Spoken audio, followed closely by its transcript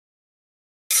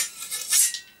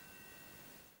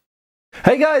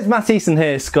Hey guys, Matt Easton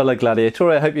here, Scholar Gladiator.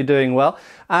 I hope you're doing well.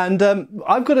 And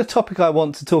I've got a topic I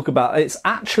want to talk about.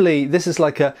 This is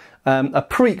like a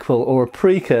prequel or a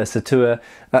precursor to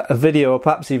a video, or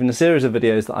perhaps even a series of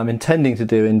videos that I'm intending to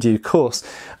do in due course.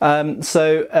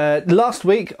 Last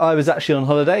week I was actually on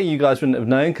holiday. You guys wouldn't have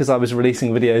known because I was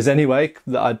releasing videos anyway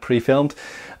that I'd pre-filmed.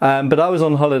 But I was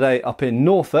on holiday up in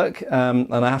Norfolk,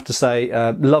 and I have to say,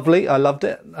 lovely. I loved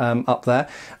it up there.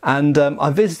 And I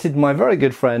visited my very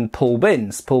good friend Paul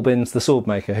Binns, the sword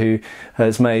maker, who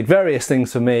has made various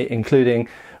things for me, including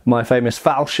my famous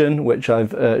falchion, which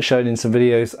I've shown in some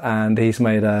videos, and he's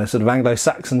made a sort of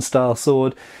Anglo-Saxon style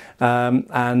sword,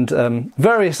 and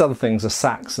various other things, a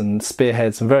sax and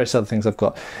spearheads and various other things I've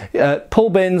got. Paul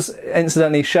Binns,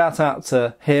 incidentally, shout out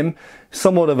to him,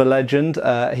 somewhat of a legend.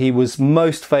 He was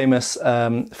most famous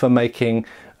for making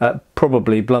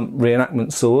probably blunt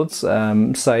reenactment swords,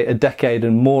 say a decade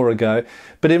and more ago.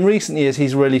 But in recent years,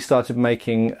 he's really started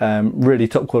making really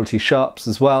top quality sharps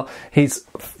as well. He's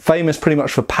famous pretty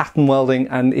much for pattern welding,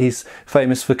 and he's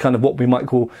famous for kind of what we might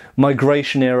call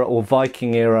migration era or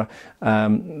Viking era,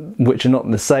 which are not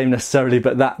the same necessarily,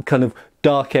 but that kind of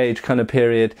dark age kind of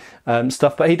period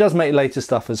stuff. But he does make later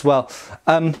stuff as well.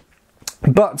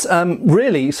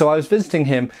 Really, so I was visiting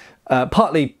him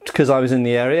partly because I was in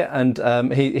the area, and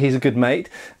he's a good mate,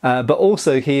 but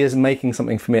also he is making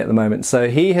something for me at the moment. So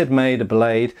he had made a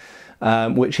blade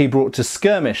which he brought to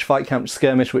Skirmish, Fight Camp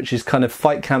Skirmish, which is kind of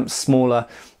Fight Camp's smaller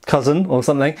cousin or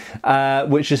something,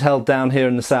 which is held down here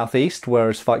in the southeast,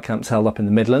 whereas Fight Camp's held up in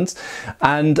the Midlands.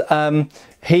 And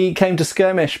he came to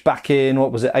Skirmish back in,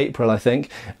 what was it, April, I think,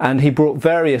 and he brought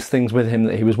various things with him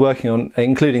that he was working on,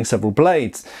 including several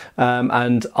blades.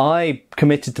 And I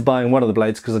committed to buying one of the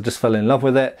blades because I just fell in love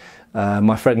with it.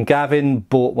 My friend Gavin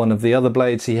bought one of the other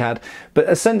blades he had, but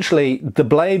essentially the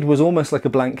blade was almost like a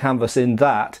blank canvas in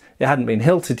that it hadn't been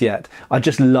hilted yet. I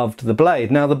just loved the blade.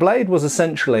 Now the blade was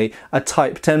essentially a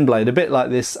Type 10 blade, a bit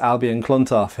like this Albion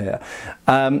Clontarf here,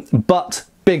 but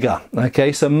bigger.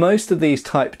 Okay, so most of these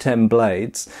Type 10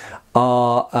 blades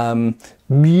are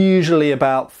usually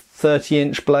about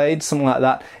 30-inch blades, something like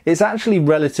that. It's actually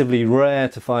relatively rare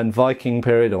to find Viking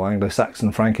period or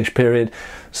Anglo-Saxon Frankish period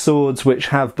swords which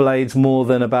have blades more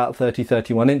than about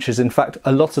 31 inches. In fact,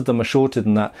 a lot of them are shorter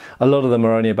than that. A lot of them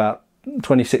are only about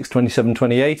 26, 27,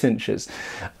 28 inches.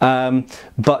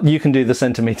 But you can do the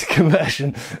centimetre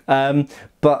conversion.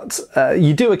 But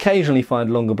you do occasionally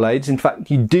find longer blades. In fact,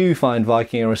 you do find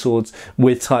Viking era swords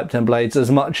with Type 10 blades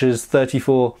as much as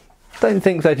 34, don't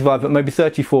think 35, but maybe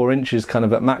 34 inches kind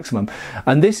of at maximum.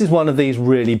 And this is one of these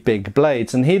really big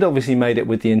blades, and he'd obviously made it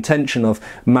with the intention of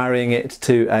marrying it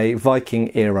to a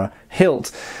Viking era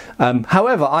hilt.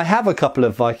 However, I have a couple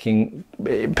of Viking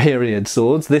period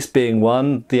swords, this being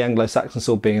one, the Anglo-Saxon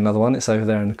sword being another one. It's over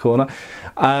there in the corner.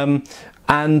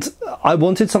 And I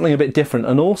wanted something a bit different,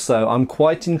 and also I'm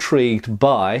quite intrigued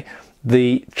by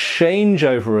the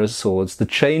changeover of swords, the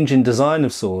change in design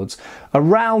of swords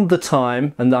around the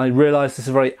time, and I realise this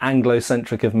is very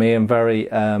Anglo-centric of me and very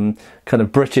kind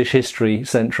of British history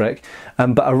centric,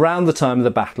 but around the time of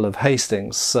the Battle of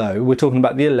Hastings. So we're talking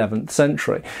about the 11th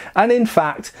century. And in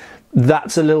fact,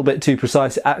 that's a little bit too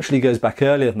precise. It actually goes back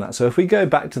earlier than that. So if we go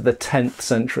back to the 10th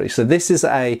century, so this is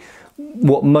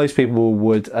what most people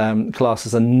would class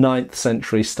as a 9th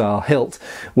century style hilt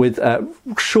with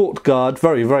short guard,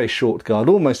 very, very short guard,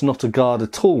 almost not a guard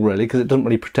at all really, because it doesn't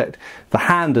really protect the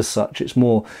hand as such. It's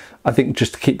more, I think,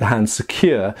 just to keep the hand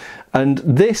secure. And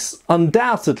this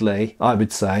undoubtedly, I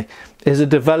would say, is a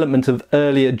development of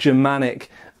earlier Germanic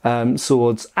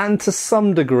swords, and to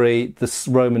some degree the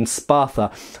Roman Sparta.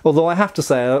 Although I have to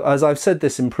say, as I've said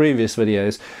this in previous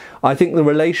videos, I think the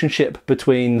relationship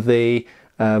between the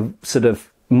sort of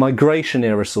migration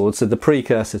era swords, so the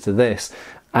precursor to this,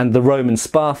 and the Roman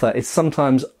Sparta is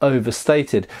sometimes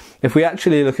overstated. If we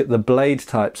actually look at the blade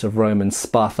types of Roman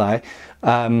Spartae,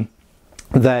 then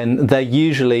they're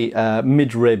usually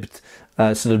mid-ribbed,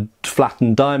 sort of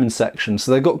flattened diamond sections.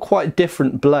 So they've got quite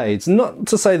different blades. Not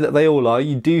to say that they all are.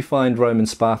 You do find Roman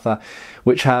Sparta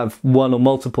which have one or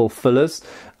multiple fillers,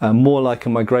 more like a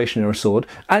migration era sword.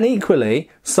 And equally,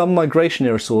 some migration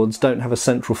era swords don't have a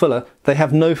central filler. They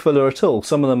have no filler at all.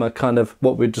 Some of them are kind of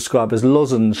what we'd describe as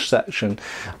lozenge section.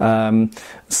 But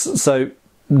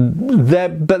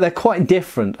they're quite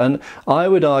different. And I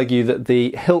would argue that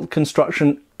the hilt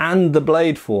construction and the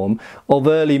blade form of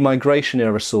early migration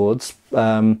era swords,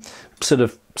 sort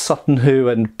of Sutton Hoo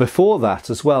and before that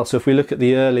as well. So if we look at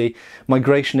the early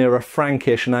migration era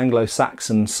Frankish and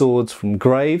Anglo-Saxon swords from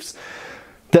Graves,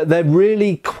 that they're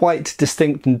really quite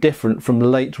distinct and different from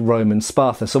late Roman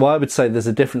Sparta. So I would say there's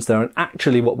a difference there, and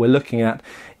actually what we're looking at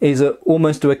is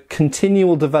almost a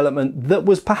continual development that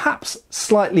was perhaps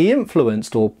slightly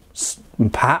influenced, or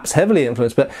perhaps heavily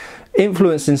influenced, but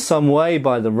influenced in some way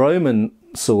by the Roman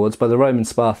swords, by the Roman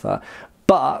Sparta.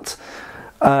 But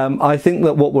I think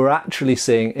that what we're actually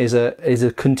seeing is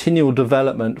a continual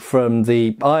development from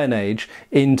the Iron Age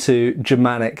into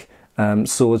Germanic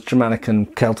swords, Germanic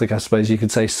and Celtic, I suppose you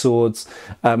could say, swords,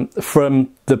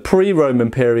 from the pre-Roman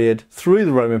period through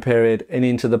the Roman period and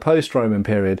into the post-Roman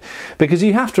period. Because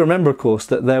you have to remember, of course,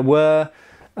 that there were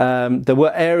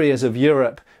areas of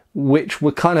Europe which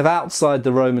were kind of outside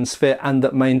the Roman sphere and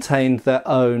that maintained their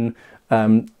own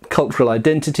cultural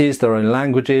identities, their own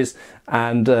languages,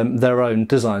 and their own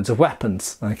designs of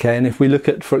weapons. Okay, and if we look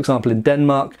at, for example, in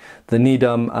Denmark, the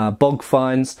Nidum bog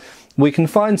finds, we can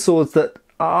find swords that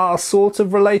are sort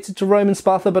of related to Roman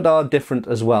Sparta but are different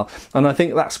as well. And I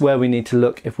think that's where we need to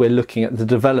look if we're looking at the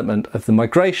development of the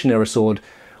Migration era sword,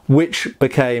 which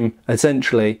became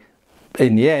essentially,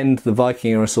 in the end, the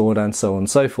Viking era sword, and so on and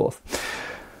so forth.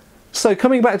 So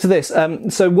coming back to this,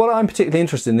 so what I'm particularly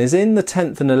interested in is in the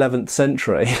 10th and 11th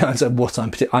century.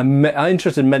 I'm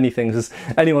interested in many things, as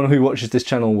anyone who watches this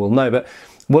channel will know, but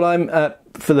what I'm,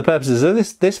 for the purposes of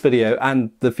this video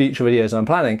and the future videos I'm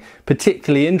planning,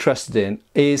 particularly interested in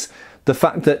is the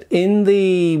fact that in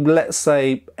the, let's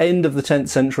say, end of the 10th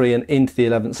century and into the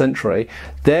 11th century,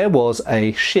 there was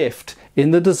a shift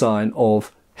in the design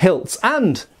of hilts,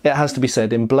 and it has to be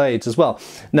said, in blades as well.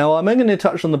 Now, I'm only going to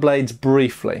touch on the blades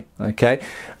briefly, okay?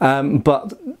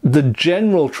 But the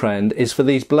general trend is for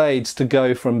these blades to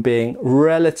go from being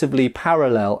relatively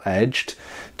parallel edged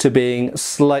to being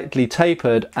slightly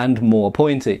tapered and more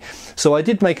pointy. So I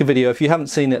did make a video, if you haven't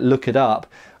seen it, look it up,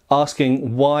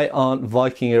 asking why aren't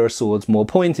Viking era swords more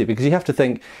pointy? Because you have to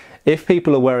think, if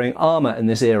people are wearing armour in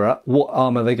this era, what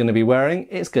armour are they going to be wearing?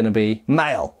 It's going to be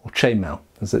mail, or chainmail,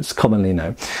 as it's commonly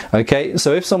known. Okay,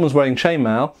 so if someone's wearing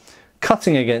chainmail,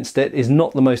 cutting against it is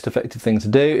not the most effective thing to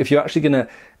do. If you're actually going to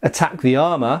attack the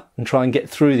armour and try and get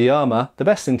through the armour, the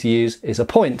best thing to use is a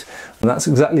point. And that's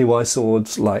exactly why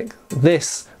swords like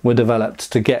this were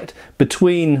developed, to get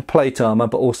between plate armour,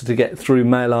 but also to get through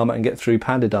mail armour and get through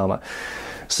padded armour.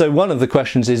 So one of the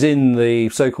questions is, in the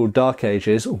so-called Dark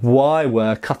Ages, why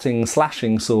were cutting,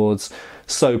 slashing swords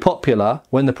so popular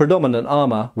when the predominant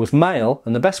armour was mail,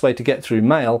 and the best way to get through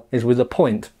mail is with a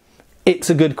point? It's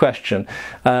a good question.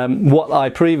 What I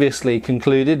previously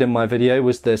concluded in my video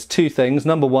was there's two things.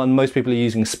 Number one, most people are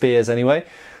using spears anyway.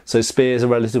 So spears are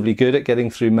relatively good at getting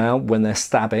through mail when they're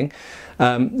stabbing.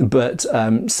 But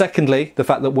secondly, the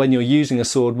fact that when you're using a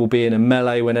sword will be in a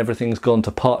melee when everything's gone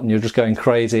to pot and you're just going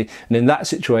crazy. And in that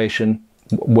situation,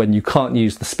 when you can't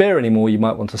use the spear anymore, you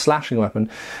might want a slashing weapon.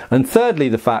 And thirdly,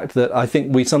 the fact that I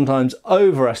think we sometimes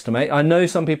overestimate, I know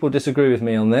some people disagree with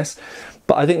me on this,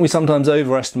 but I think we sometimes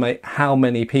overestimate how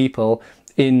many people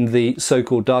in the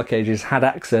so-called Dark Ages had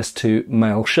access to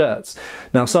mail shirts.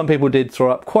 Now, some people did throw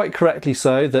up, quite correctly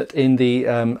so, that in the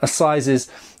assizes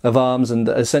of arms and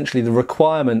essentially the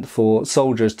requirement for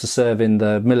soldiers to serve in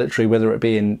the military, whether it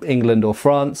be in England or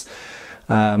France,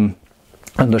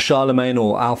 under Charlemagne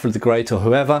or Alfred the Great or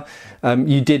whoever,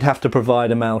 you did have to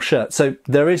provide a mail shirt. So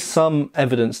there is some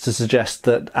evidence to suggest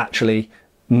that actually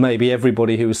maybe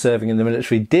everybody who was serving in the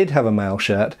military did have a mail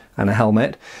shirt and a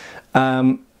helmet.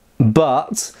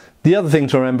 But the other thing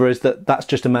to remember is that that's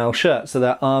just a mail shirt. So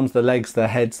their arms, their legs, their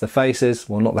heads, their faces,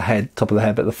 well, not the head, top of the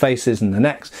head, but the faces and the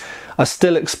necks are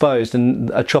still exposed,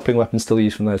 and a chopping weapon still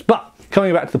used from those. But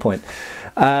coming back to the point,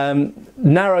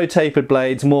 narrow tapered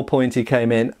blades, more pointy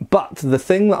came in. But the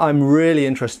thing that I'm really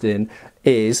interested in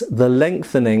is the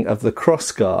lengthening of the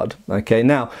crossguard. Okay,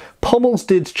 now pommels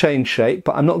did change shape,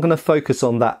 but I'm not going to focus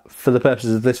on that for the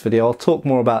purposes of this video. I'll talk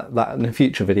more about that in a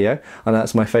future video, and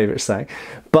that's my favourite saying.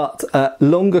 But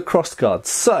longer crossguards.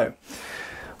 So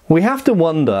we have to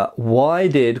wonder, why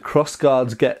did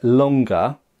crossguards get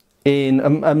longer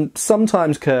in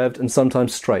sometimes curved and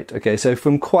sometimes straight? Okay, so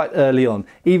from quite early on,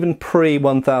 even pre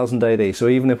 1000 AD, so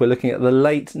even if we're looking at the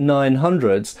late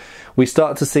 900s, we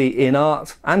start to see in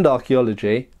art and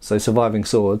archaeology, so surviving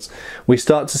swords, we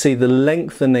start to see the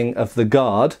lengthening of the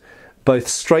guard, both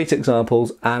straight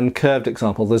examples and curved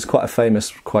examples. There's quite a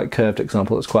famous, quite curved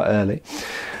example that's quite early.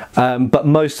 But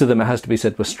most of them, it has to be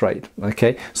said, were straight.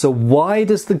 Okay, so why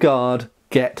does the guard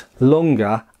get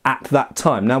longer at that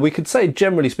time? Now, we could say,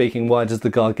 generally speaking, why does the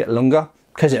guard get longer?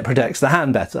 Because it protects the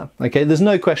hand better. Okay, there's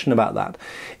no question about that.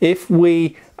 If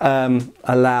we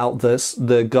allow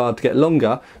the guard to get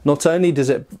longer, not only does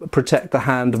it protect the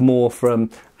hand more from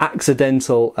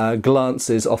accidental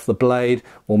glances off the blade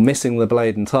or missing the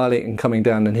blade entirely and coming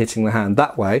down and hitting the hand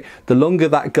that way, the longer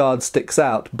that guard sticks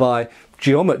out by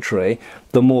geometry,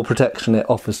 the more protection it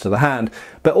offers to the hand.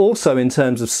 But also in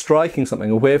terms of striking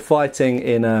something, or we're fighting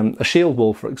in a shield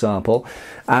wall, for example,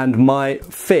 and my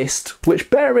fist, which,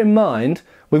 bear in mind,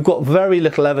 we've got very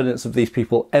little evidence of these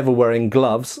people ever wearing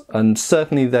gloves, and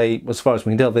certainly they, as far as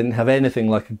we can tell, they didn't have anything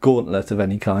like a gauntlet of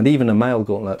any kind, even a male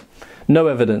gauntlet. No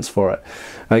evidence for it.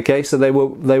 Okay, so they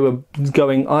were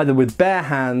going either with bare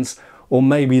hands or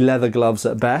maybe leather gloves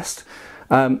at best.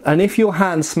 And if your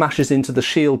hand smashes into the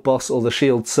shield boss or the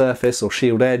shield surface or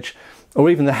shield edge, or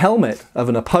even the helmet of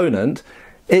an opponent,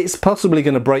 it's possibly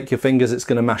going to break your fingers, it's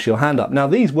going to mash your hand up. Now,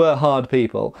 these were hard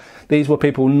people. These were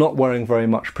people not wearing very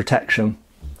much protection.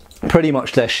 Pretty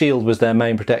much their shield was their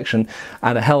main protection,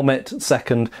 and a helmet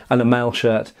second, and a mail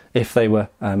shirt if they were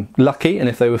lucky and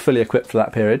if they were fully equipped for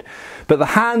that period. But the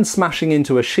hand smashing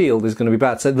into a shield is going to be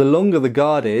bad. So the longer the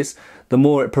guard is, the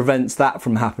more it prevents that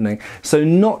from happening. So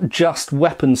not just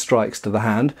weapon strikes to the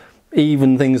hand,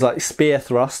 even things like spear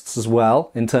thrusts as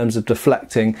well, in terms of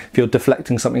deflecting. If you're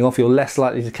deflecting something off, you're less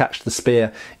likely to catch the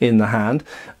spear in the hand.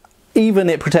 Even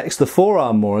it protects the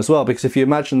forearm more as well, because if you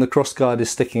imagine the cross guard is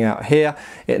sticking out here,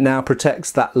 it now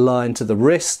protects that line to the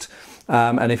wrist,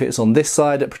 and if it's on this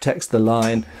side, it protects the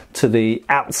line to the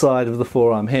outside of the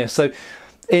forearm here. So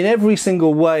in every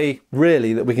single way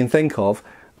really that we can think of,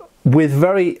 with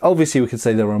very, obviously we could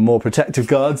say there are more protective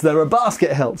guards, there are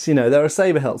basket hilts, you know, there are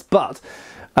saber hilts, but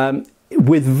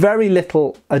with very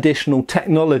little additional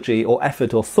technology or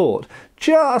effort or thought,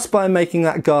 just by making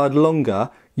that guard longer,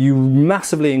 you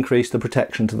massively increase the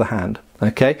protection to the hand.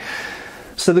 Okay,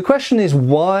 so the question is,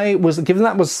 why was, given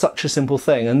that was such a simple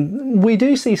thing, and we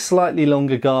do see slightly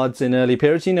longer guards in early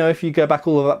periods, you know, if you go back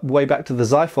all the way back to the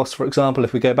Xiphos, for example,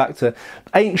 if we go back to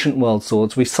ancient world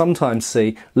swords, we sometimes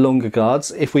see longer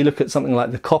guards. If we look at something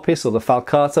like the Copis or the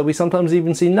Falcata, we sometimes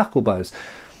even see knuckle bows.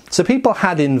 So people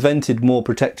had invented more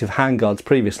protective handguards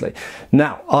previously.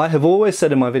 Now, I have always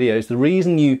said in my videos, the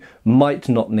reason you might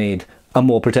not need a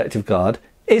more protective guard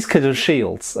is because of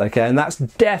shields, okay? And that's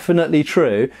definitely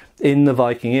true in the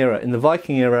Viking era. In the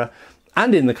Viking era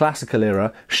and in the classical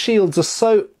era, shields are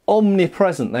so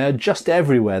omnipresent, they are just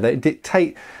everywhere. They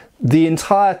dictate the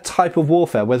entire type of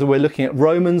warfare, whether we're looking at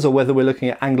Romans or whether we're looking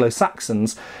at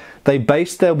Anglo-Saxons. They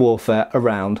based their warfare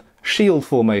around shield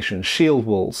formation, shield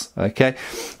walls, okay?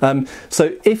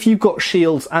 So if you've got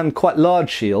shields, and quite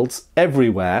large shields,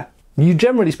 everywhere, you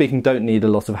generally speaking don't need a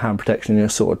lot of hand protection in your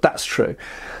sword. That's true.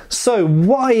 So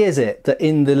why is it that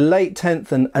in the late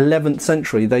 10th and 11th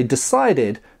century they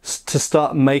decided to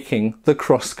start making the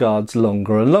cross guards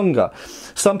longer and longer?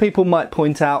 Some people might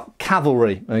point out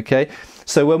cavalry, okay?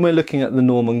 So when we're looking at the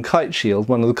Norman kite shield,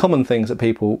 one of the common things that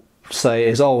people say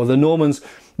is, oh, well, the Normans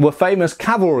were famous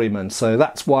cavalrymen, so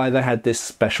that's why they had this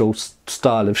special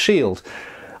style of shield.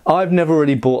 I've never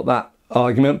really bought that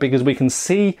argument, because we can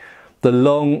see the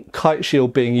long kite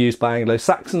shield being used by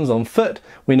Anglo-Saxons on foot.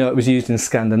 We know it was used in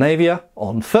Scandinavia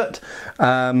on foot.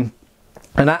 And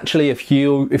actually, if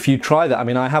you try that, I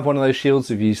mean, I have one of those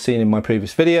shields, if you've seen in my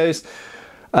previous videos,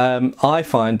 I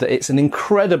find that it's an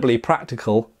incredibly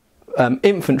practical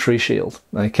infantry shield.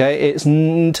 Okay, it's,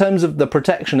 in terms of the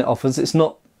protection it offers, it's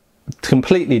not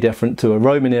completely different to a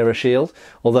Roman era shield,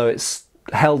 although it's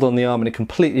held on the arm in a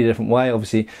completely different way.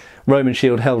 Obviously, Roman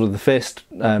shield held with the fist,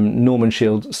 Norman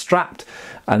shield strapped,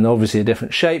 and obviously a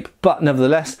different shape, but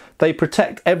nevertheless they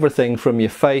protect everything from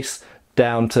your face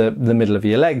down to the middle of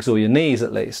your legs, or your knees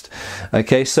at least.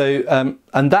 Okay, so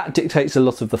and that dictates a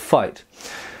lot of the fight.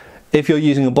 If you're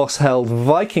using a boss-held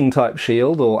Viking type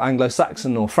shield, or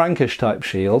Anglo-Saxon or Frankish type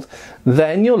shield,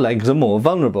 then your legs are more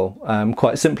vulnerable.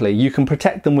 Quite simply, you can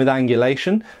protect them with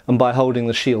angulation and by holding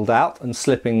the shield out and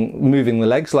moving the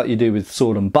legs like you do with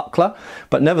sword and buckler,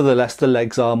 but nevertheless the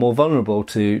legs are more vulnerable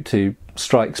to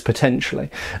strikes potentially.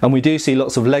 And we do see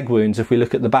lots of leg wounds if we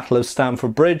look at the Battle of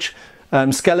Stamford Bridge.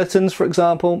 Skeletons, for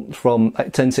example, from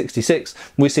 1066,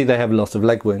 we see they have a lot of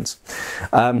leg wounds.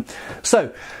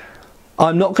 So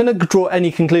I'm not going to draw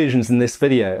any conclusions in this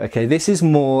video, okay? This is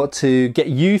more to get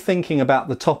you thinking about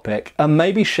the topic and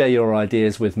maybe share your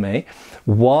ideas with me.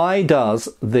 Why does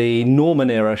the Norman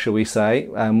era, shall we say,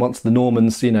 once the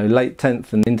Normans, you know, late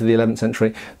 10th and into the 11th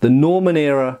century, the Norman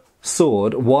era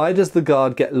sword, why does the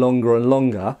guard get longer and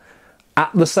longer?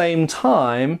 at the same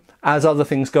time as other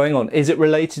things going on? Is it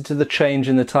related to the change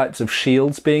in the types of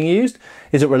shields being used?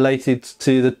 Is it related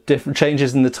to the different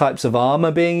changes in the types of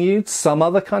armour being used? Some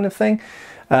other kind of thing?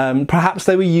 Perhaps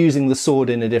they were using the sword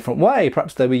in a different way.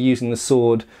 Perhaps they were using the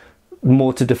sword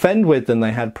more to defend with than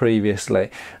they had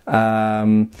previously.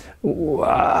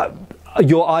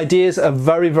 Your ideas are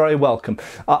very, very welcome.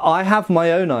 I have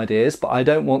my own ideas, but I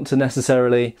don't want to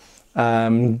necessarily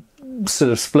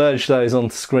sort of splurge those on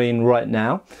the screen right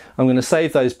now. I'm going to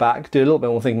save those back, do a little bit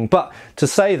more thinking. But to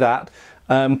say that,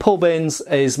 Paul Binns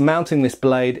is mounting this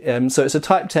blade, so it's a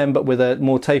Type 10 but with a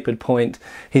more tapered point.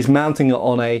 He's mounting it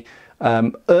on a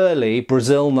early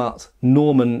Brazil nut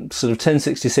Norman sort of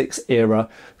 1066 era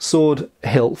sword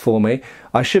hilt for me.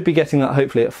 I should be getting that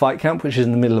hopefully at Fight Camp, which is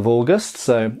in the middle of August,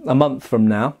 so a month from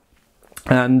now.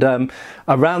 And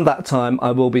around that time I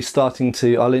will be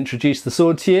I'll introduce the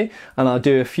sword to you, and I'll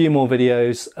do a few more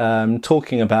videos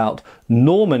talking about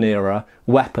Norman era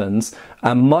weapons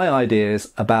and my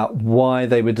ideas about why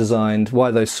they were designed,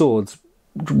 why those swords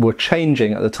were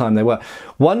changing at the time they were.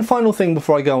 One final thing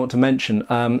before I go, I want to mention,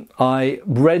 I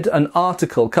read an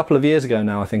article a couple of years ago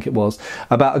now, I think it was,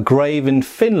 about a grave in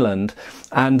Finland,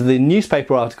 and the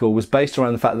newspaper article was based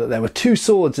around the fact that there were two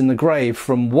swords in the grave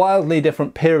from wildly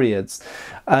different periods.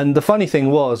 And the funny thing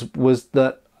was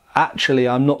that actually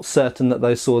I'm not certain that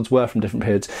those swords were from different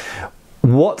periods.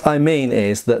 What I mean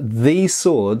is that these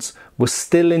swords were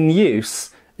still in use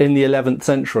in the 11th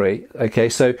century. Okay,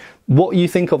 so what you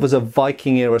think of as a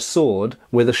Viking era sword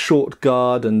with a short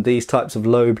guard and these types of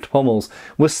lobed pommels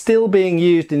was still being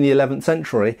used in the 11th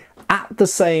century at the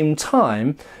same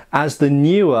time as the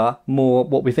newer, more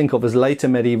what we think of as later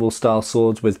medieval style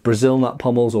swords with Brazil nut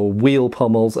pommels or wheel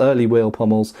pommels, early wheel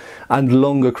pommels, and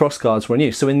longer cross guards were in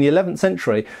use. So in the 11th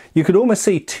century you could almost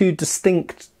see two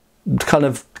distinct kind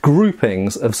of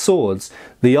groupings of swords,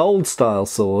 the old style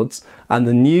swords and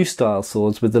the new style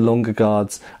swords with the longer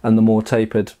guards and the more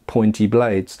tapered pointy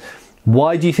blades.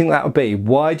 Why do you think that would be?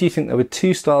 Why do you think there were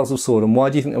two styles of sword, and why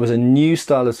do you think there was a new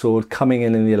style of sword coming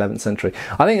in the 11th century?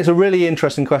 I think it's a really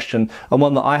interesting question, and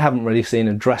one that I haven't really seen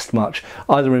addressed much,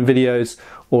 either in videos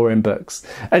or in books.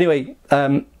 Anyway,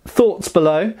 thoughts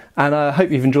below, and I hope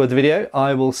you've enjoyed the video.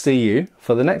 I will see you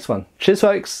for the next one. Cheers,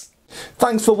 folks.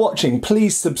 Thanks for watching.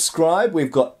 Please subscribe.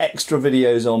 We've got extra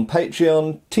videos on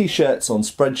Patreon, t-shirts on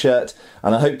Spreadshirt,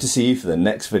 and I hope to see you for the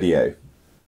next video.